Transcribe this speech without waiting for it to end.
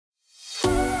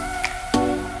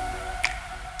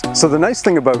So the nice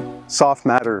thing about soft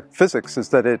matter physics is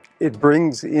that it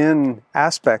brings in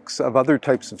aspects of other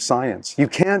types of science. You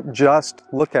can't just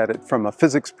look at it from a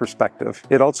physics perspective.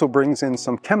 It also brings in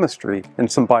some chemistry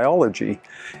and some biology.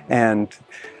 And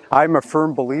I'm a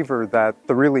firm believer that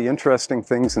the really interesting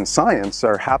things in science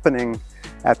are happening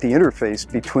at the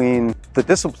interface between the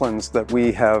disciplines that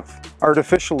we have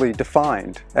artificially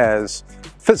defined as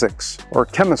physics or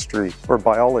chemistry or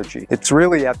biology. It's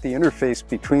really at the interface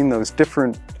between those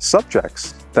different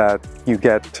subjects that you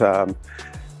get the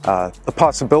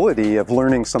possibility of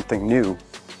learning something new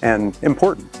and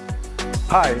important.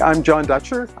 Hi, I'm John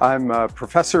Dutcher. I'm a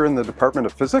professor in the Department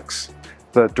of Physics,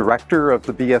 the director of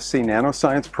the BSc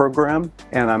Nanoscience program,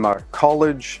 and I'm a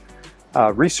college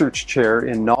research chair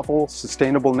in novel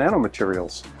sustainable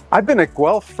nanomaterials. I've been at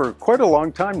Guelph for quite a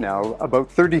long time now, about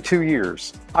 32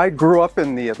 years. I grew up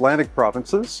in the Atlantic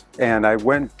provinces and I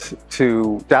went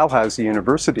to Dalhousie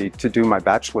University to do my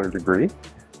bachelor degree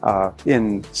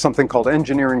in something called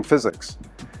engineering physics.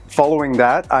 Following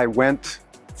that, I went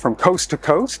from coast to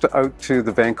coast out to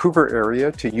the Vancouver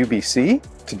area to UBC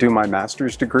to do my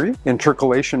master's degree in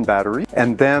intercalation battery.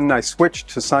 And then I switched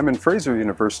to Simon Fraser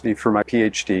University for my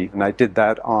PhD. And I did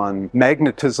that on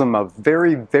magnetism of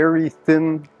very, very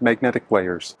thin magnetic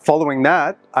layers. Following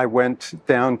that, I went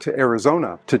down to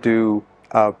Arizona to do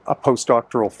a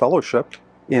postdoctoral fellowship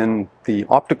in the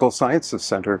Optical Sciences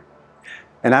Center.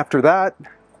 And after that,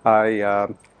 I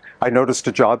noticed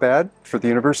a job ad for the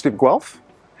University of Guelph.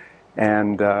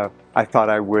 And I thought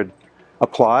I would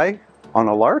apply on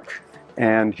a lark,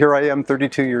 and here I am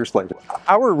 32 years later.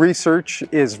 Our research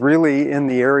is really in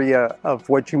the area of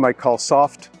what you might call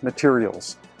soft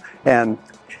materials. And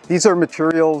these are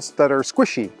materials that are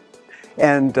squishy,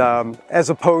 and as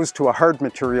opposed to a hard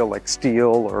material like steel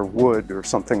or wood or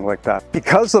something like that.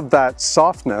 Because of that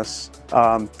softness,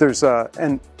 there's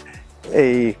an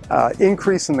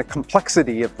increase in the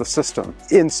complexity of the system.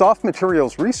 In soft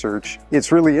materials research,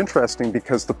 it's really interesting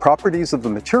because the properties of the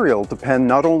material depend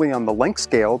not only on the length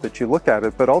scale that you look at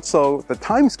it, but also the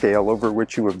time scale over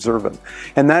which you observe it.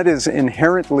 And that is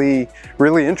inherently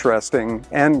really interesting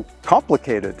and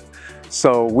complicated.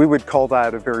 So we would call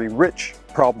that a very rich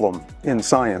problem in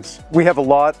science. We have a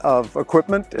lot of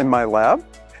equipment in my lab.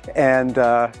 And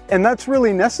that's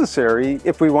really necessary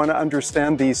if we want to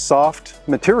understand these soft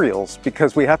materials,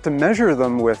 because we have to measure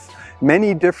them with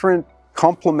many different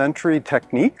complementary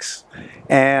techniques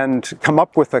and come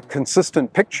up with a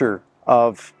consistent picture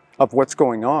of what's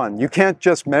going on. You can't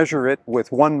just measure it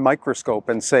with one microscope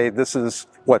and say this is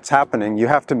what's happening. You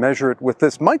have to measure it with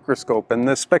this microscope and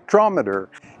this spectrometer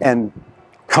and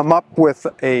come up with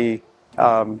a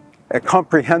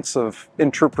comprehensive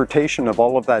interpretation of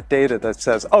all of that data that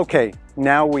says, okay,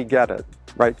 now we get it,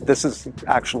 right? This is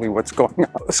actually what's going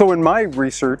on. So in my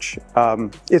research,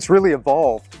 it's really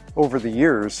evolved over the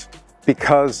years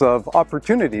because of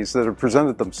opportunities that have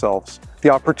presented themselves. The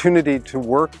opportunity to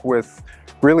work with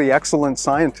really excellent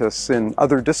scientists in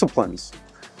other disciplines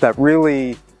that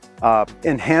really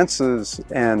enhances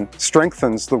and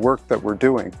strengthens the work that we're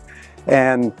doing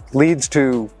and leads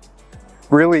to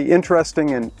really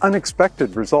interesting and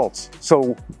unexpected results.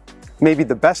 So maybe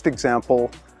the best example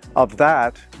of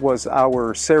that was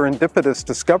our serendipitous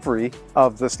discovery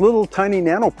of this little tiny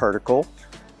nanoparticle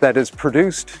that is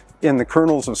produced in the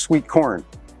kernels of sweet corn.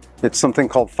 It's something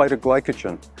called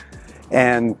phytoglycogen.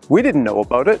 And we didn't know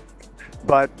about it,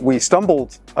 but we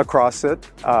stumbled across it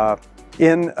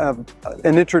in an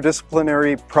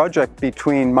interdisciplinary project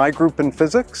between my group in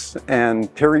physics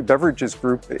and Terry Beveridge's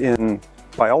group in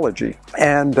biology.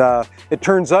 And it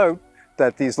turns out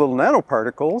that these little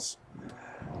nanoparticles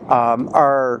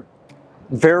are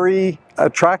very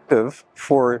attractive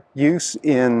for use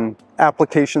in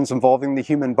applications involving the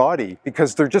human body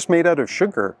because they're just made out of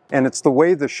sugar. And it's the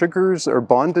way the sugars are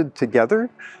bonded together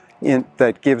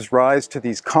that gives rise to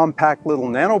these compact little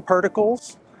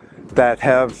nanoparticles that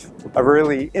have a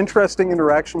really interesting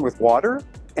interaction with water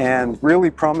and really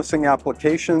promising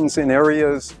applications in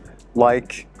areas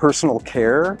like personal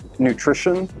care,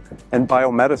 nutrition, and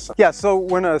biomedicine. Yeah, so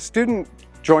when a student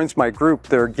joins my group,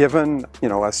 they're given,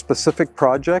 a specific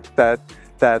project that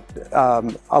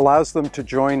allows them to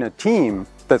join a team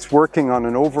that's working on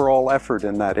an overall effort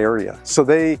in that area. So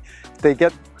they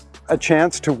get a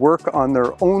chance to work on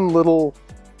their own little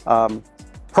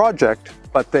project,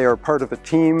 but they are part of a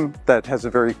team that has a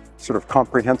very sort of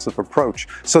comprehensive approach.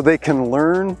 So they can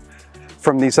learn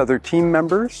from these other team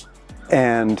members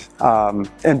and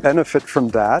benefit from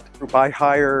that. I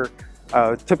hire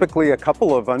typically a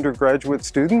couple of undergraduate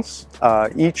students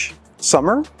each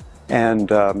summer, and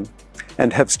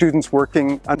and have students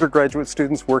working, undergraduate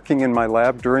students working in my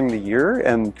lab during the year.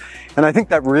 And I think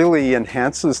that really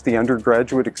enhances the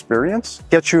undergraduate experience,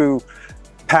 gets you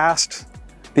past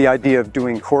the idea of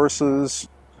doing courses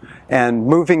and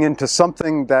moving into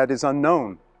something that is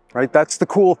unknown, right? That's the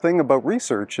cool thing about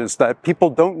research, is that people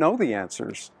don't know the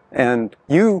answers. And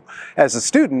you, as a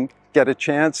student, get a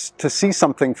chance to see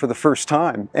something for the first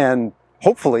time and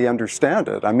hopefully understand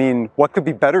it. I mean, what could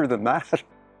be better than that?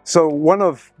 So one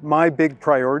of my big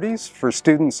priorities for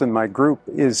students in my group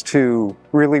is to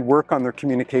really work on their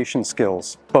communication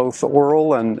skills, both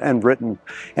oral and written.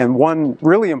 And one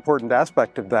really important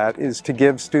aspect of that is to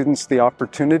give students the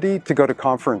opportunity to go to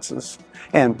conferences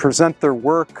and present their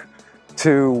work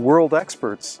to world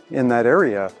experts in that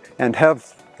area and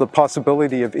have the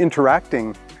possibility of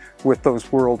interacting with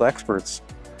those world experts.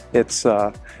 It's,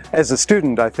 as a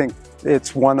student, I think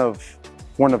it's one of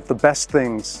the best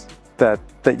things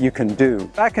that you can do.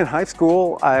 Back in high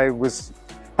school, I was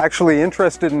actually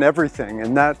interested in everything,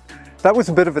 and that was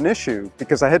a bit of an issue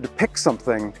because I had to pick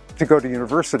something to go to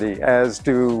university, as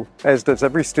does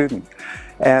every student.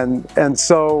 And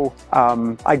so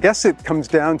I guess it comes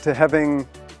down to having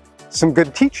some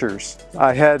good teachers.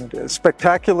 I had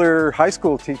spectacular high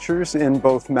school teachers in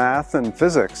both math and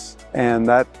physics, and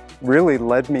that really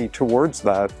led me towards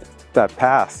that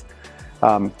path.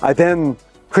 I then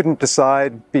couldn't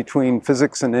decide between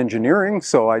physics and engineering,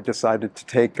 so I decided to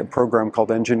take a program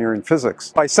called engineering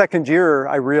physics. By second year,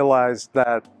 I realized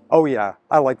that, oh yeah,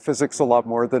 I like physics a lot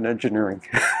more than engineering.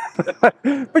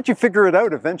 But you figure it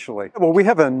out eventually. Well, we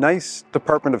have a nice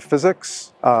department of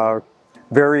physics,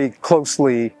 very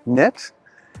closely knit,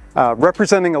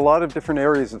 representing a lot of different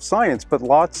areas of science, but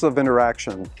lots of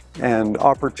interaction and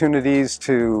opportunities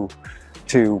to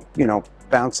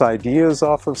bounce ideas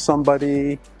off of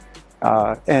somebody,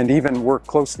 and even work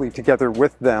closely together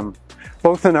with them,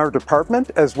 both in our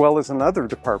department as well as in other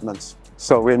departments.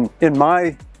 So in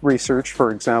my research,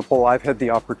 for example, I've had the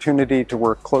opportunity to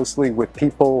work closely with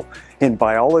people in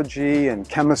biology and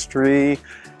chemistry,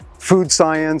 food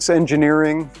science,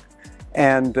 engineering,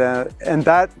 and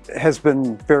that has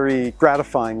been very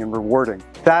gratifying and rewarding.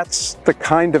 That's the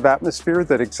kind of atmosphere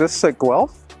that exists at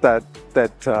Guelph that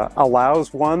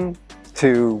allows one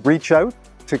to reach out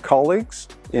to colleagues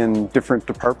in different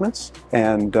departments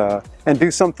and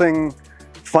do something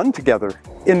fun together.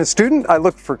 In a student, I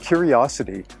look for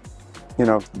curiosity. You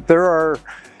know, there are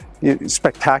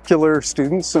spectacular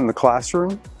students in the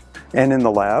classroom and in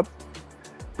the lab,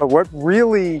 but what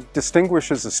really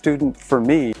distinguishes a student for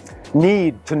me,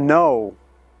 need to know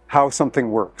how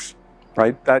something works,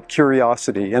 right? That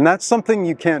curiosity. And that's something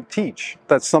you can't teach.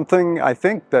 That's something I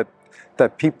think that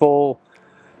people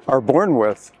are born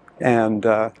with. And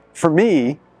for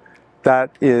me,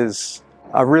 that is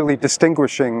a really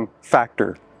distinguishing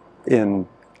factor in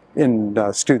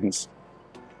students.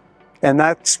 And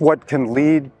that's what can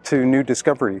lead to new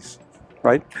discoveries,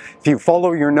 right? If you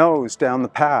follow your nose down the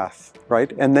path,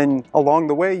 right? And then along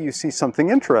the way you see something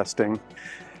interesting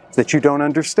that you don't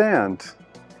understand.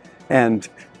 And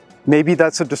maybe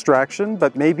that's a distraction,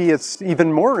 but maybe it's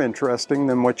even more interesting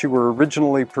than what you were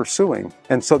originally pursuing.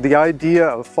 And so the idea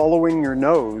of following your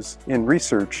nose in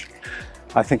research,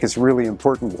 I think, is a really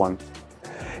important one.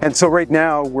 And so right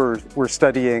now we're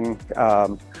studying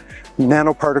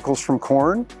nanoparticles from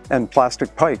corn and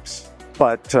plastic pipes.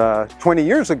 But 20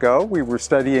 years ago, we were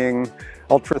studying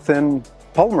ultra-thin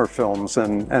polymer films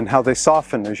and how they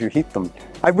soften as you heat them.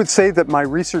 I would say that my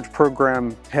research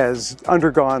program has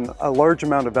undergone a large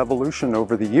amount of evolution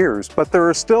over the years, but there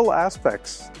are still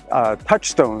aspects,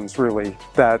 touchstones really,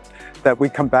 that we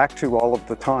come back to all of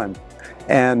the time.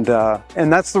 And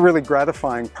that's the really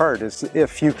gratifying part, is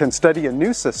if you can study a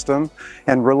new system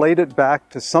and relate it back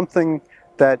to something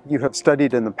that you have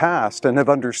studied in the past and have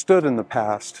understood in the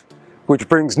past, which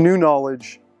brings new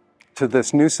knowledge to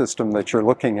this new system that you're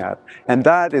looking at. And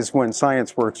that is when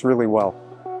science works really well.